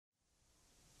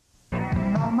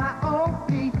my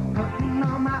O-P, putting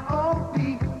on my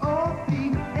O-P,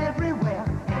 O-P, everywhere,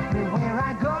 everywhere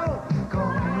I go,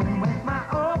 going with my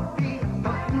O-P,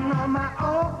 putting on my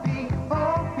O-P,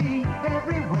 O-P,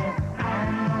 everywhere. I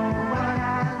know what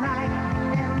I like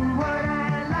and what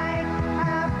I like, I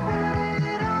put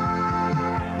it on.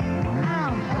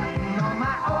 I'm putting on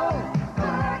my O,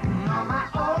 putting on my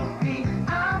O-P,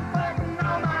 I'm putting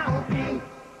on my O-P.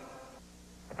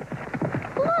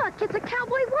 Look, it's a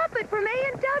cowboy Wuppet from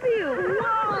A&W.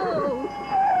 Whoa!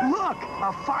 Look,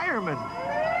 a fireman.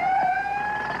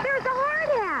 There's a hard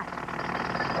hat.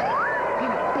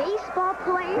 And a baseball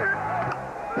player.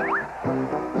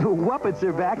 The Wuppets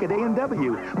are back at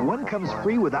A&W. One comes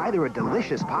free with either a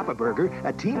delicious Papa Burger,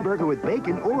 a Teen Burger with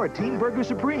bacon, or a Teen Burger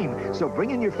Supreme. So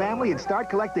bring in your family and start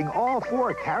collecting all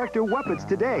 4 character Wuppets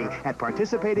today at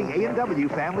participating A&W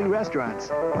family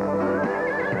restaurants.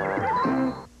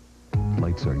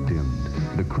 Lights are dimmed.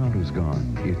 The crowd is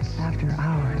gone. It's After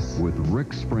hours. with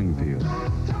Rick Springfield.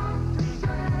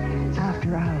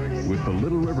 After hours. With the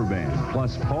Little River Band,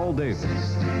 plus Paul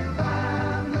Davis,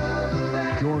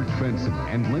 George Benson,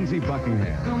 and Lindsey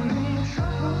Buckingham.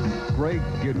 Greg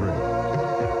Gidry.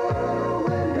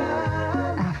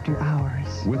 After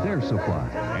hours. With Air Supply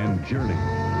and Journey.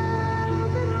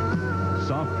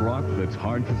 Soft rock that's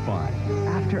hard to find.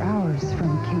 After hours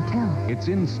from K-Tel. It's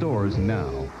in stores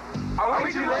now. Are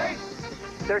we too late?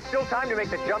 There's still time to make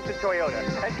the jump to Toyota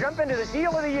and jump into the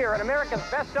deal of the year on America's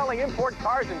best-selling import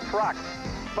cars and trucks.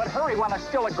 But hurry while there's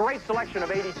still a great selection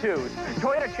of 82s.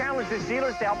 Toyota challenges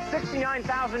dealers to help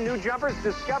 69,000 new jumpers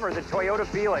discover the Toyota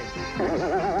feeling.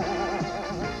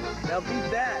 They'll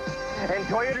beat that. And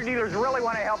Toyota dealers really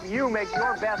want to help you make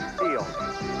your best deal.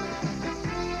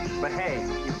 But hey,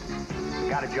 you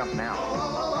gotta jump now.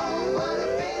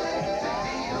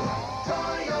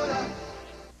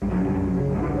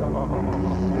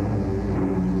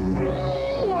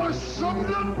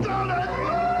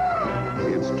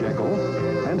 It's Jeckyll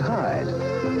and Hyde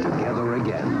together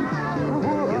again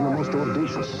in the most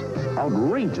audacious,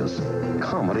 outrageous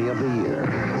comedy of the year.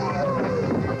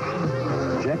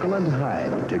 Jeckyll and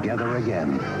Hyde together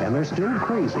again, and they're still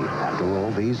crazy after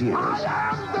all these years. I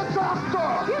am the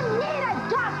doctor! You need a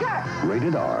doctor!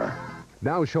 Rated R.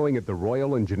 Now showing at the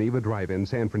Royal and Geneva Drive-In,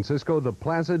 San Francisco, the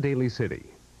Plaza Daly City.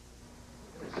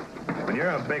 When you're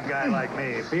a big guy like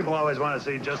me, people always want to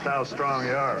see just how strong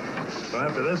you are. So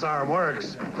after this arm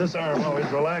works, this arm always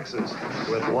relaxes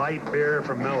with Lite beer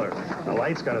from Miller. The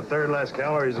Lite's got 1/3 less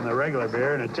calories than the regular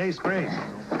beer, and it tastes great.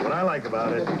 What I like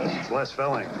about it, it's less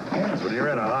filling. When you're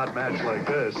in a hot match like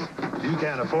this, you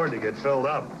can't afford to get filled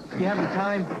up. You have the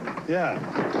time? Yeah.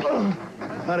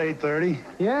 About 8:30.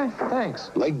 Yeah,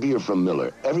 thanks. Light beer from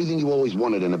Miller. Everything you always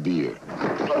wanted in a beer.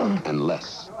 And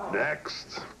less.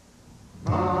 Next.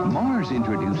 Mars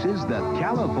introduces the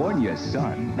California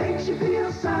Sun. Makes you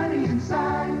feel sunny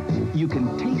inside. You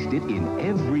can taste it in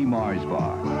every Mars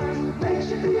bar.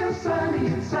 Makes you feel sunny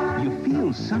inside. You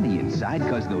feel sunny inside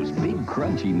because those big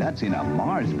crunchy nuts in a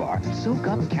Mars bar soak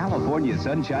up California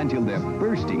sunshine till they're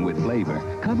bursting with flavor,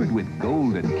 covered with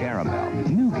golden caramel,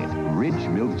 nougat, rich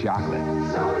milk chocolate.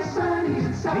 So sunny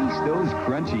inside. Taste those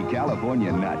crunchy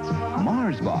California nuts.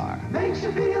 Mars bar. Makes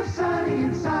you feel sunny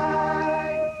inside.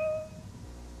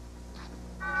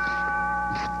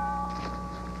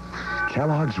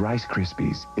 Kellogg's Rice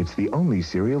Krispies. It's the only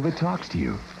cereal that talks to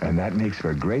you, and that makes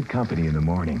for great company in the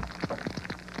morning.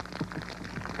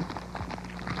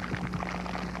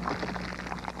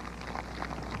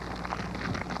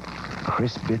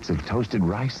 Crisp bits of toasted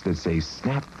rice that say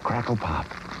snap, crackle, pop.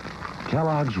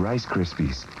 Kellogg's Rice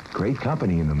Krispies. Great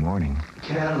company in the morning.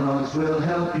 Kellogg's will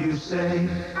help you say,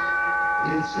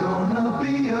 it's gonna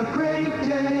be a great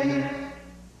day.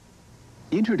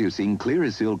 Introducing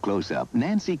Clearasil Close-Up,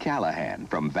 Nancy Callahan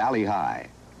from Valley High.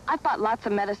 I've bought lots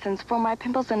of medicines for my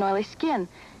pimples and oily skin.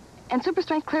 And Super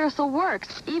Strength Clearasil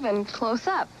works, even close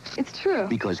up. It's true.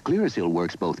 Because Clearasil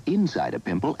works both inside a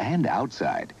pimple and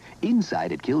outside.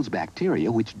 Inside, it kills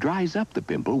bacteria, which dries up the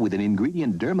pimple with an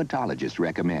ingredient dermatologists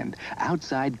recommend.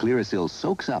 Outside, Clearasil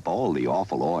soaks up all the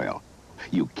awful oil.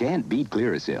 You can't beat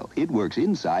Clearasil. It works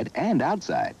inside and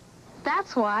outside.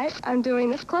 That's why I'm doing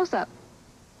this close-up.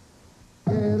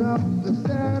 Get up and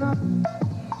stand up.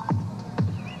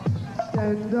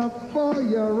 Stand up for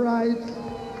your rights.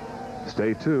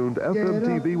 Stay tuned.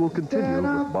 FMTV will continue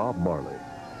with Bob Marley.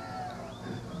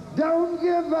 Don't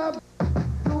give up.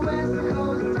 The West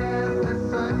Coast has the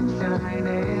sunshine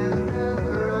and the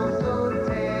girls so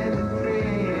tan and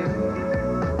trim.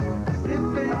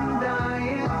 Sipping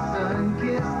diet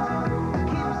Sunkist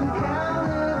keeps them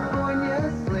California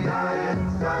slim. Diet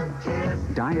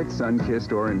Sunkist. Diet hit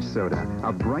Sunkist Orange Soda.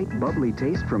 A bright, bubbly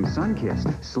taste from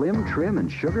Sunkist. Slim, trim,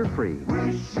 and sugar-free.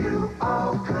 Wish you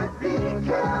all could be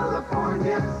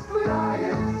California. Try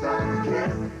it,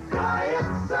 Sunkist. Try it,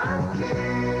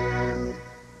 Sunkist.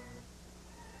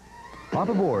 Hop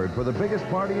aboard for the biggest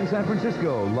party in San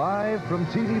Francisco, live from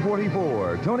TV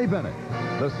 44. Tony Bennett,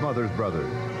 the Smothers Brothers,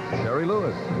 Terry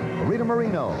Lewis, Rita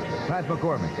Moreno, Pat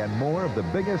McCormick, and more of the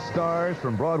biggest stars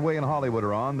from Broadway and Hollywood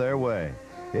are on their way.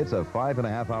 It's a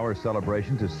 5.5-hour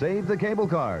celebration to save the cable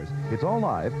cars. It's all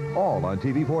live, all on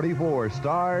TV 44,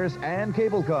 stars and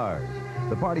cable cars.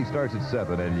 The party starts at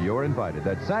 7, and you're invited.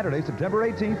 That's Saturday, September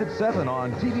 18th at 7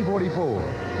 on TV 44.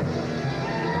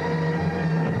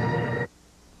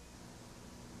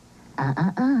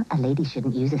 A lady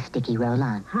shouldn't use a sticky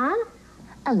roll-on. Huh?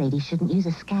 A lady shouldn't use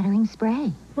a scattering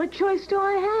spray. What choice do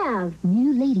I have?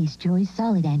 New Lady's Choice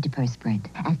Solid Antiperspirant.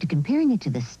 After comparing it to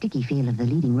the sticky feel of the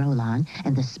leading roll-on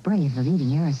and the spray of the leading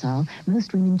aerosol,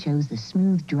 most women chose the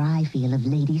smooth, dry feel of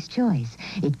Lady's Choice.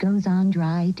 It goes on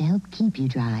dry to help keep you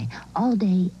dry, all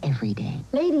day, every day.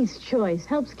 Lady's Choice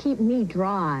helps keep me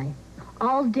dry.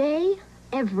 All day,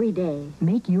 every day.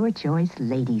 Make your choice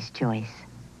Lady's Choice.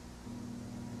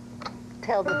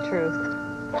 Tell the truth.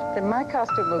 Did my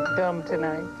costume look dumb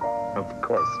tonight? Of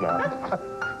course not.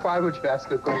 Why would you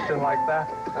ask a question like that?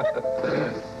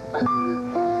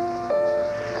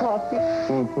 Coffee?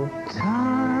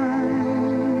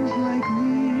 Times like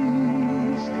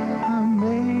these are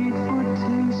made for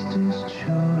Taster's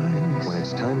Choice. When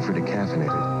it's time for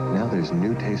decaffeinated, now there's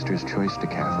new Taster's Choice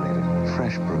Decaffeinated.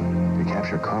 Fresh brew to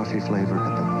capture coffee flavor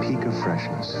at the peak of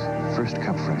freshness. First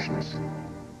cup freshness.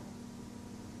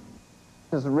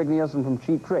 This is Rick Nielsen from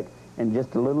Cheap Trick. In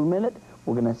just a little minute,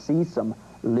 we're going to see some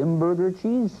Limburger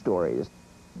cheese stories.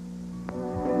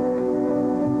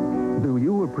 Do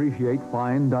you appreciate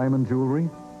fine diamond jewelry?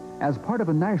 As part of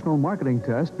a national marketing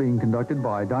test being conducted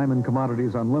by Diamond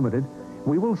Commodities Unlimited,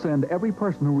 we will send every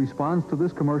person who responds to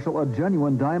this commercial a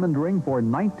genuine diamond ring for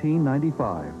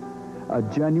 $19.95. A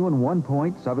genuine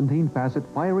 1.17-facet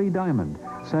fiery diamond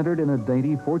centered in a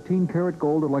dainty 14-karat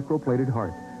gold electroplated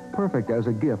heart. Perfect as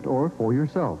a gift or for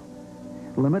yourself.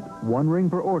 Limit 1 ring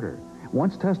per order.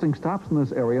 Once testing stops in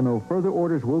this area, no further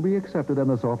orders will be accepted and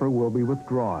this offer will be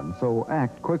withdrawn, so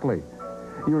act quickly.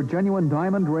 Your genuine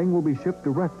diamond ring will be shipped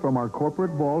direct from our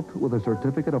corporate vault with a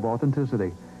certificate of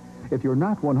authenticity. If you're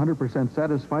not 100%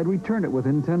 satisfied, return it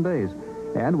within 10 days,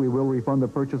 and we will refund the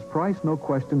purchase price, no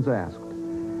questions asked.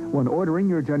 When ordering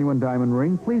your genuine diamond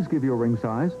ring, please give your ring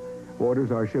size. Orders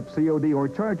are shipped COD or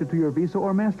charge it to your Visa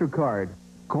or MasterCard.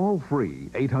 Call free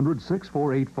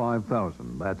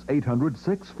 800-648-5000. That's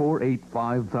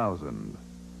 800-648-5000.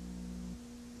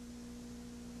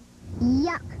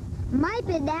 Yuck. My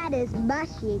banana's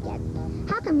mushy again.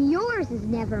 How come yours is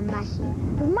never mushy?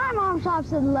 My mom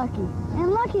shops at Lucky,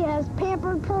 and Lucky has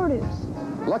pampered produce.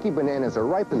 Lucky bananas are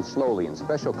ripened slowly in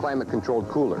special climate-controlled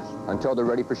coolers until they're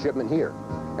ready for shipment here.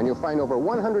 And you'll find over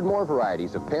 100 more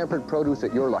varieties of pampered produce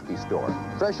at your Lucky store.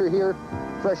 Fresher here,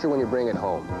 fresher when you bring it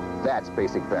home. That's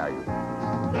basic value.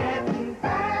 Getting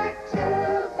back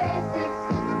to basics.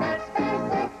 That's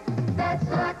basic. That's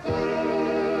Lucky.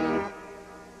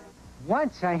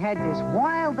 Once I had this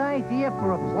wild idea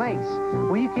for a place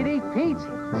where you could eat pizza,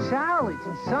 salads,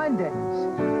 and sundaes,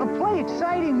 and play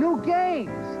exciting new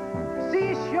games, see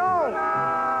a show.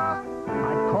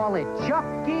 I'd call it Chuck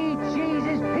E.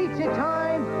 Cheese's Pizza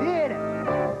Time Theater.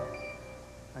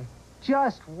 I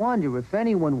just wonder if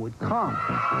anyone would come.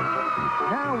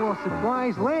 Now, while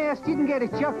supplies last, you can get a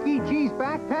Chuck E. Cheese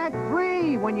backpack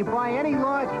free when you buy any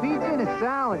large pizza and a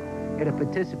salad at a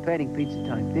participating Pizza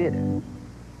Time Theater.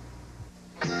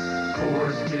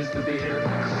 Coors is the beer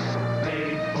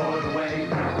made for the way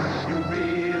you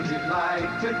really like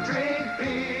to drink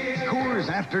beer. Coors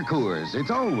after Coors.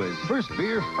 It's always first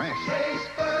beer fresh. Taste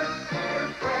first beer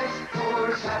fresh.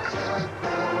 Coors after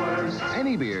Coors.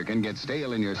 Any beer can get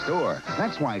stale in your store.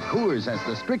 That's why Coors has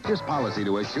the strictest policy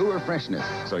to assure freshness,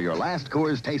 so your last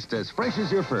Coors tastes as fresh as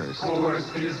your first.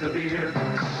 Coors is the beer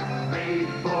made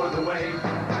for the way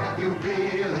you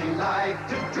really like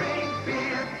to drink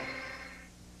beer.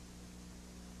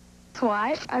 That's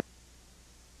why I...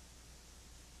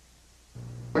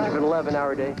 Work an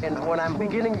 11-hour day, and when I'm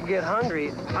beginning to get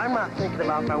hungry, I'm not thinking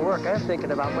about my work. I'm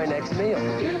thinking about my next meal.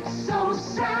 It's so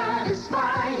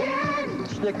satisfying.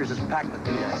 Snickers is packed with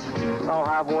peanuts. I'll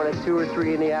have one at 2 or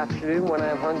 3 in the afternoon when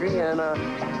I'm hungry, and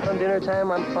on dinner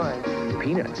time, I'm fine.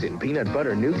 Peanuts in peanut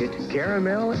butter nougat,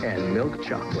 caramel, and milk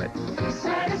chocolate.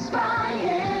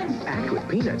 Satisfying. Packed with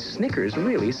peanuts, Snickers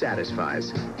really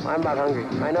satisfies. I'm not hungry.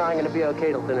 I know I'm going to be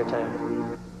okay till dinner time.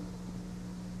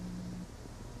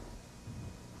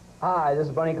 Hi, this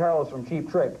is Bunny Carlos from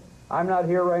Cheap Trick. I'm not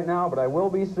here right now, but I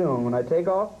will be soon when I take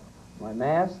off my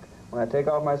mask, when I take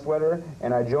off my sweater,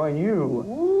 and I join you.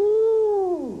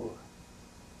 Woo!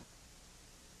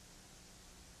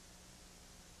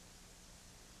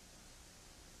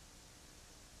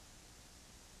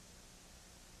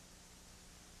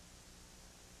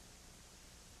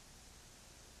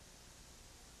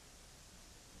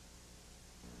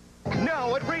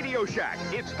 Now at Radio Shack,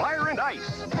 it's Fire and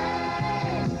Ice.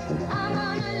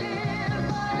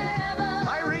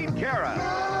 Irene Cara.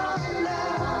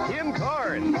 Kim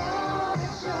Carnes.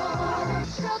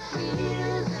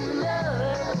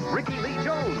 Ricky Lee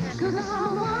Jones.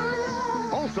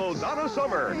 Also Donna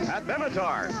Summer, Pat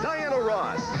Benatar, Diana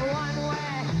Ross.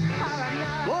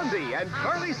 Blondie and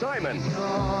Carly Simon.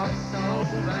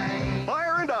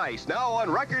 Fire and Ice, now on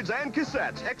records and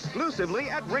cassettes, exclusively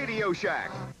at Radio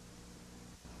Shack.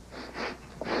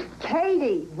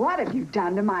 Katie, what have you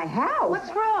done to my house?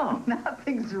 What's wrong?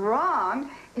 Nothing's wrong.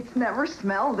 It's never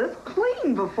smelled this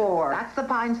clean before. That's the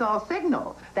Pine Sol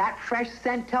signal. That fresh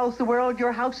scent tells the world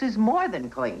your house is more than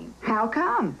clean. How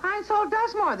come? Pine Sol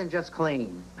does more than just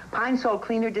clean. Pine Sol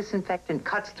Cleaner Disinfectant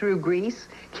cuts through grease,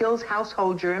 kills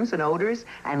household germs and odors,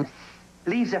 and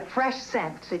leaves a fresh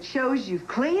scent. It shows you've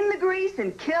cleaned the grease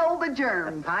and killed the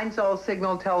germs. The Pine Sol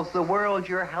signal tells the world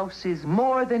your house is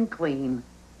more than clean.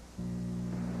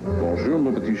 Bonjour,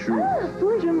 mon petit chou. Ah,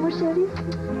 bonjour, mon chéri.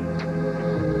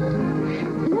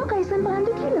 Le Raisin Bran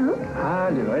de Kellogg. Ah,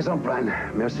 le Raisin Bran,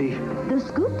 merci. The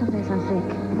scoop de raisin sec.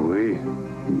 Oui,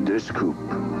 deux scoops.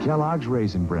 Kellogg's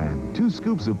Raisin Bran. 2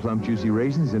 scoops of plump, juicy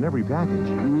raisins in every package.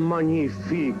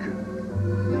 Magnifique.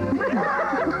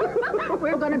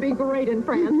 We're going to be great in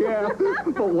France. Yeah,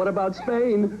 but what about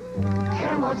Spain?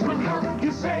 Kellogg's will help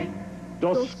you say,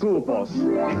 Dos scoops.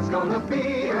 it's gonna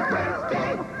be a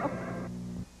birthday.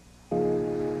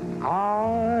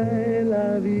 I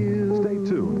love you. Stay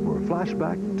tuned for a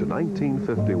flashback to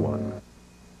 1951.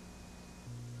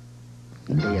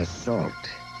 The assault.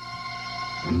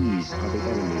 These are the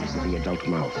enemies of the adult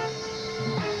mouth.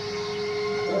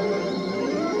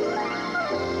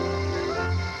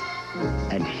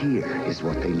 And here is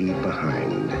what they leave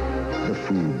behind. The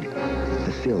food,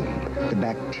 the film, the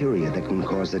bacteria that can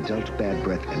cause adult bad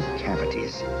breath and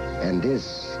cavities. And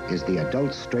this is the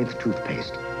adult strength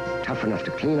toothpaste, tough enough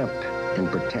to clean up and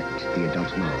protect the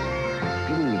adult mouth.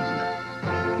 Gleam.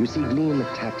 You see, Gleam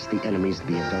attacks the enemies of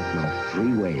the adult mouth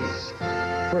 3 ways.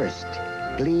 First,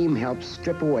 Gleam helps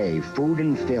strip away food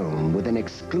and film with an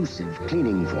exclusive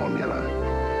cleaning formula.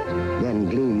 Then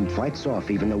Gleam fights off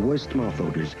even the worst mouth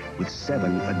odors with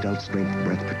 7 adult-strength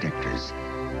breath protectors.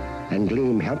 And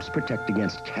Gleam helps protect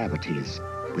against cavities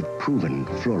with proven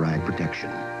fluoride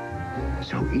protection.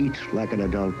 So eat like an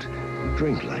adult,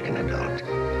 drink like an adult,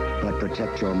 but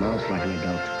protect your mouth like an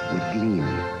adult with Gleam,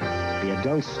 the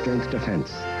adult strength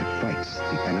defense that fights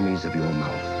the enemies of your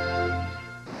mouth.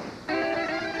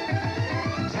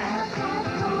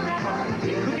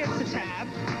 Who gets the tab?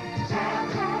 Tab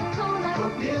Cola. For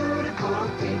beautiful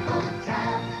people.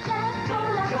 Tab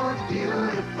Cola. You're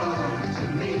beautiful to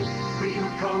me. Real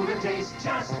cola tastes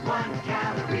just 1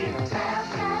 calorie. Tab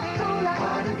Cola.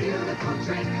 What a beautiful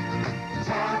drink.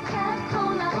 Tab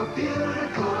Cola. For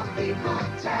beautiful people.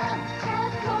 Tab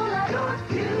Cola. You're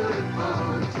beautiful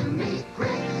to me.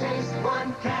 Great taste,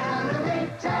 1 calorie.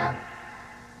 Tab.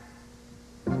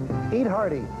 Eat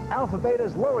hearty. Alpha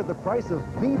Beta's lowered the price of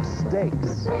beef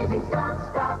steaks. Savings don't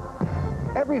stop.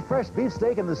 Every fresh beef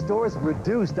steak in the stores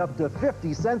reduced up to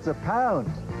 50 cents a pound.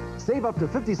 Save up to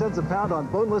 50 cents a pound on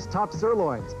boneless top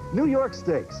sirloins, New York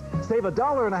steaks. Save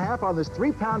 $1.50 on this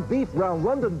 3-pound beef round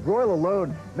London broil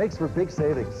alone. Makes for big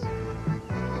savings.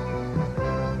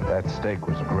 That steak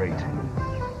was great.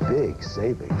 Big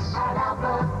savings. At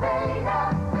Alpha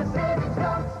Beta, the savings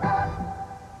don't stop.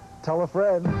 Tell a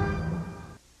friend.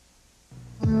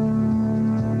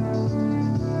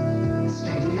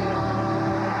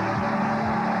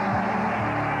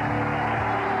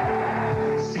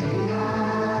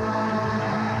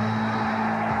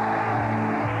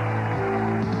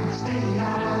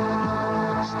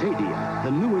 Stadia,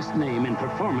 the newest name in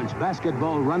performance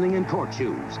basketball running and court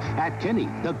shoes. At Kinney,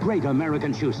 the great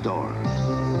American shoe store.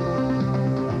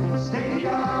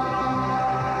 Stadia.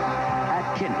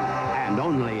 At Kinney, and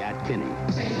only at Kinney.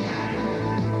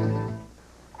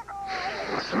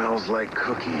 Smells like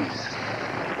cookies.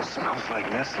 Smells like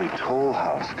Nestle Toll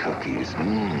House cookies.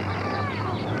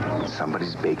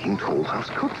 Somebody's baking Toll House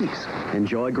cookies.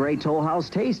 Enjoy great Toll House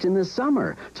taste in the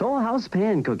summer. Toll House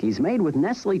pan cookies made with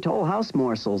Nestle Toll House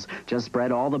morsels. Just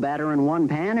spread all the batter in one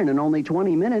pan, and in only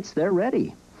 20 minutes, they're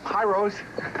ready. Hi, Rose.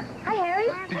 Hi, Harry.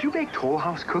 Did you bake Toll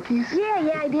House cookies?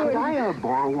 Yeah, I did. Could I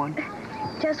borrow one?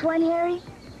 Just one, Harry?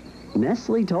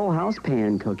 Nestle Toll House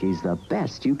Pan Cookies, the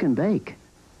best you can bake.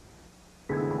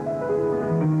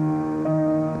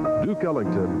 Duke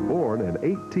Ellington, born in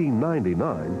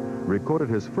 1899, recorded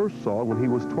his first song when he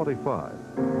was 25.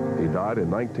 He died in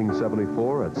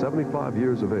 1974 at 75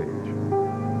 years of age.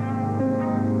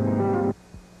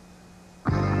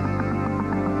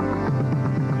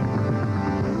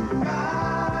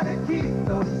 Gotta keep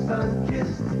those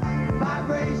sun-kissed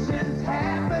vibrations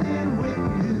happening with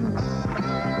you.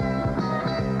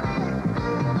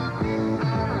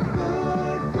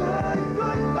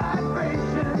 Good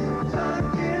vibrations.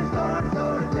 Sun-kissed orange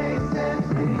soda taste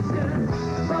sensation.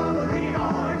 Follow the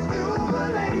orange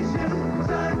jubilation.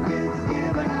 Sun-kissed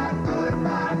giving out good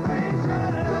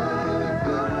vibrations.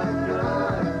 Good.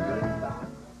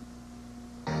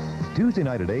 Tuesday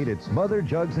night at 8, it's Mother,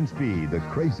 Jugs, and Speed, the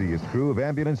craziest crew of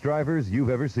ambulance drivers you've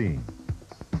ever seen.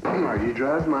 You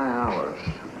drive my hours.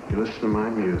 You listen to my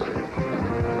music.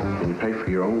 And you pay for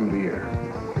your own beer.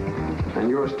 And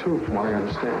yours too, from what I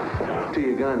understand. To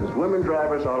your guns, women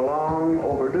drivers are long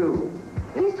overdue.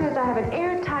 He says I have an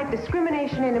airtight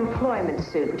discrimination in employment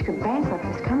suit, which could bankrupt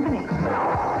this company.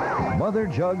 Mother,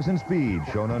 Jugs, and Speed,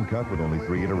 shown uncut with only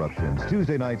 3 interruptions.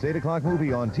 Tuesday night's 8 o'clock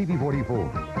movie on TV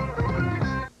 44.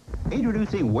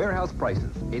 Introducing Warehouse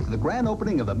Prices. It's the grand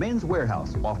opening of the Men's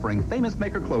Warehouse, offering famous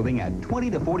maker clothing at 20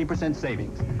 to 40%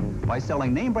 savings. By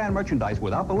selling name brand merchandise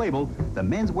without the label, the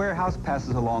Men's Warehouse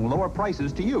passes along lower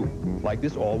prices to you, like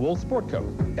this all-wool sport coat.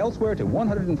 Elsewhere to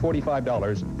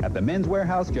 $145, at the Men's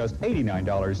Warehouse just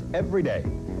 $89 every day.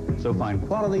 So find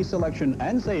quality, selection,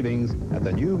 and savings at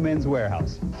the new Men's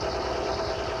Warehouse.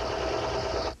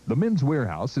 The Men's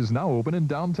Warehouse is now open in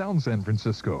downtown San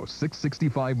Francisco,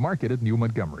 665 Market at New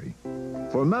Montgomery.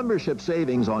 For membership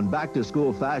savings on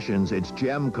back-to-school fashions, it's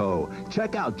Gemco.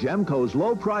 Check out Gemco's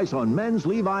low price on men's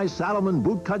Levi's Salomon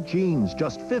bootcut jeans,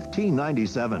 just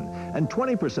 $15.97. And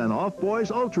 20% off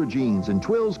boys' Ultra jeans and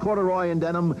Twills corduroy and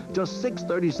denim, just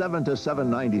 $637 to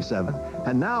 $797.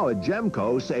 And now at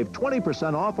Gemco, save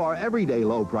 20% off our everyday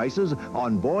low prices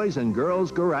on boys and girls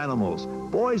Garanimals.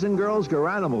 Boys and girls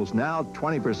Garanimals, now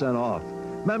 20% off.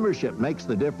 Membership makes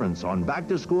the difference on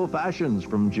back-to-school fashions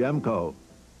from Gemco.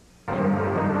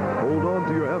 Hold on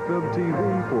to your FM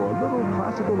TV for a little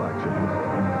classical action.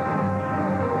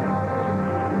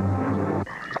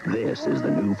 This is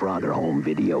the new Frogger home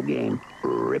video game.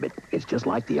 Ribbit. It's just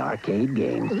like the arcade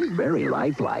game. Very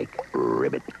lifelike.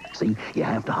 Ribbit. See, you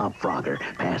have to hop Frogger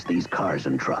past these cars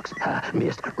and trucks.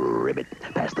 Missed. Ribbit.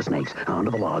 Past the snakes,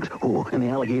 onto the logs. Oh, and the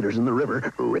alligators in the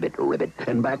river. Ribbit, ribbit.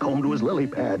 And back home to his lily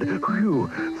pad. Whew.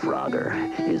 Frogger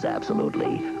is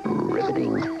absolutely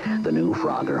riveting. The new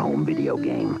Frogger home video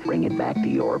game. Bring it back to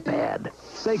your pad.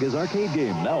 Sega's arcade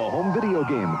game, now a home video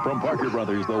game from Parker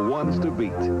Brothers, the ones to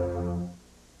beat.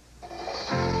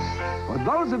 For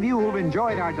those of you who've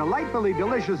enjoyed our delightfully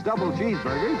delicious double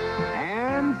cheeseburgers,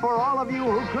 and for all of you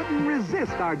who couldn't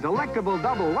resist our delectable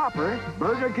double Whopper,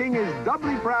 Burger King is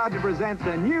doubly proud to present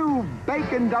the new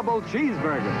Bacon Double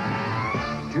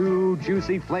Cheeseburger. 2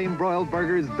 juicy flame-broiled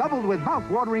burgers doubled with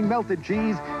mouth-watering melted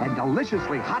cheese and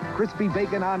deliciously hot, crispy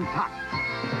bacon on top.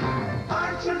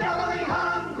 Aren't you doubly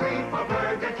hungry for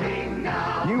Burger King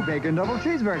now? New Bacon Double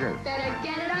Cheeseburger. Better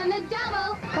get it on the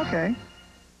double. Okay.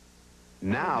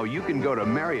 Now you can go to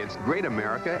Marriott's Great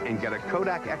America and get a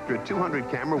Kodak Extra 200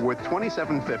 camera worth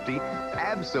 $27.50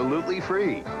 absolutely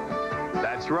free.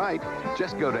 That's right.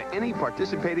 Just go to any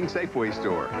participating Safeway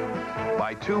store.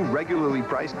 Buy 2 regularly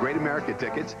priced Great America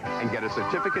tickets and get a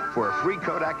certificate for a free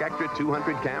Kodak Extra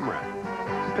 200 camera.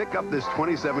 Pick up this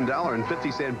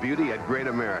 $27.50 beauty at Great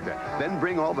America. Then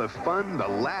bring all the fun, the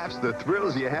laughs, the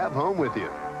thrills you have home with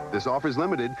you. This offer's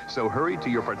limited, so hurry to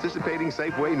your participating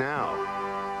Safeway now.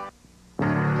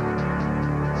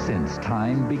 Since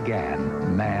time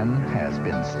began, man has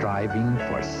been striving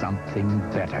for something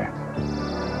better.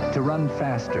 To run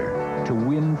faster, to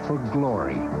win for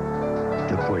glory,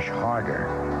 to push harder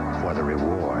for the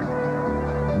reward.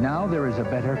 Now there is a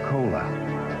better cola,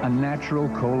 a natural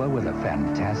cola with a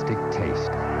fantastic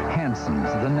taste. Hanson's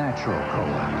the natural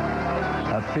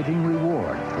cola. A fitting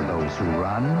reward for those who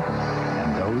run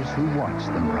and those who watch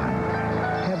them run.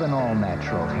 Have an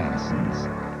all-natural Hanson's.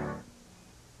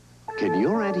 Can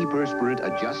your antiperspirant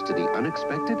adjust to the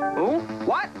unexpected? Who?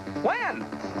 What? When?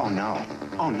 Oh, no.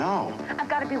 Oh, no. I've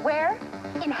got to be where?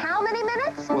 In how many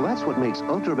minutes? Well, that's what makes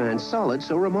Ultraman Solid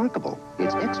so remarkable.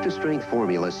 Its extra-strength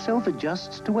formula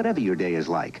self-adjusts to whatever your day is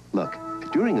like. Look,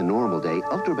 During a normal day,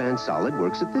 Ultraban Solid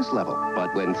works at this level.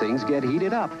 But when things get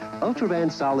heated up, Ultraban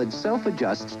Solid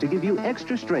self-adjusts to give you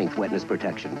extra strength wetness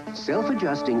protection.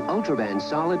 Self-adjusting Ultraban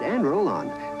Solid and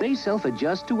Roll-On. They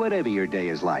self-adjust to whatever your day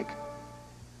is like.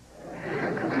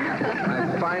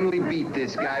 I finally beat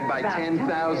this guy by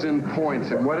 10,000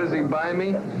 points. And what does he buy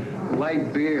me?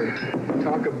 Light beer.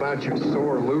 Talk about your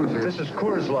sore loser. This is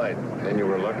Coors Light. And you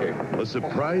were lucky. The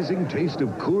surprising taste of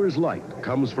Coors Light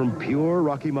comes from pure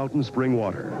Rocky Mountain spring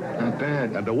water. Not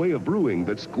bad. And a way of brewing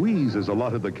that squeezes a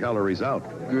lot of the calories out.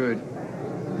 Good.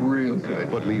 Real good.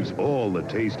 But leaves all the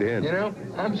taste in. You know,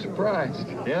 I'm surprised.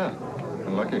 Yeah,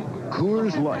 I'm lucky.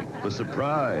 Coors Light. The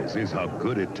surprise is how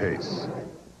good it tastes.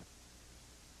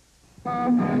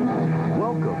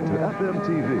 Welcome to FM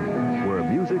TV, where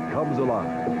music comes alive.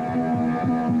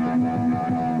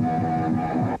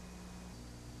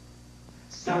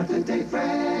 Start the day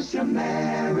fresh,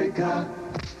 America.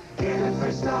 Get a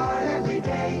fresh start every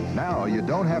day. Now you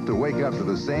don't have to wake up to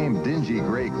the same dingy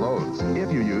gray clothes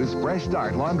if you use Fresh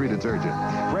Start laundry detergent.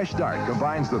 Fresh Start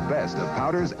combines the best of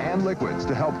powders and liquids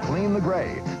to help clean the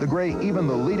gray even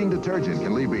the leading detergent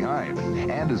can leave behind.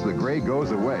 And as the gray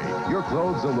goes away, your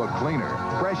clothes will look cleaner,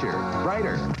 fresher,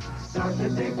 brighter. Start the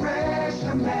day fresh,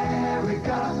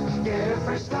 America. Get a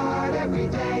fresh start every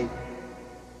day.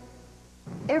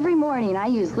 Every morning, I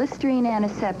use Listerine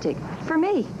antiseptic. For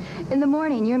me. In the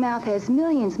morning, your mouth has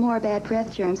millions more bad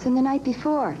breath germs than the night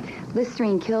before.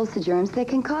 Listerine kills the germs that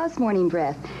can cause morning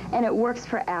breath, and it works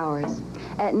for hours.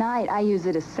 At night, I use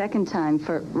it a second time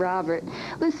for Robert.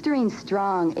 Listerine's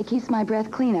strong. It keeps my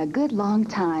breath clean a good long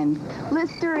time.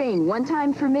 Listerine, one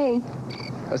time for me.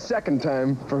 A second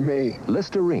time for me.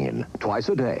 Listerine, twice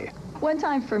a day. One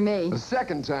time for me. A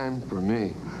second time for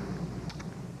me.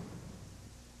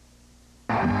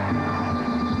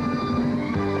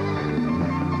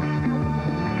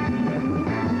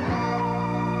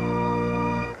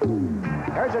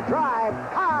 There's a drive,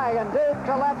 high and deep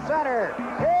to left center.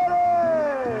 It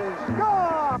is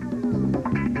gone!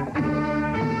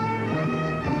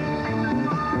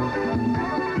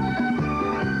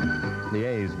 The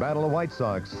A's battle the White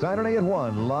Sox Saturday at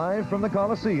 1, live from the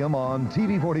Coliseum on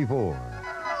TV 44.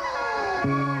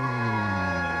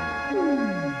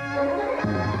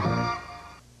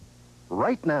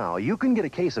 Right now, you can get a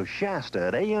case of Shasta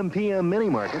at AM/PM mini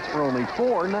markets for only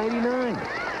 $4.99.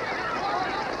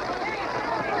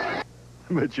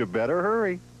 But you better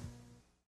hurry.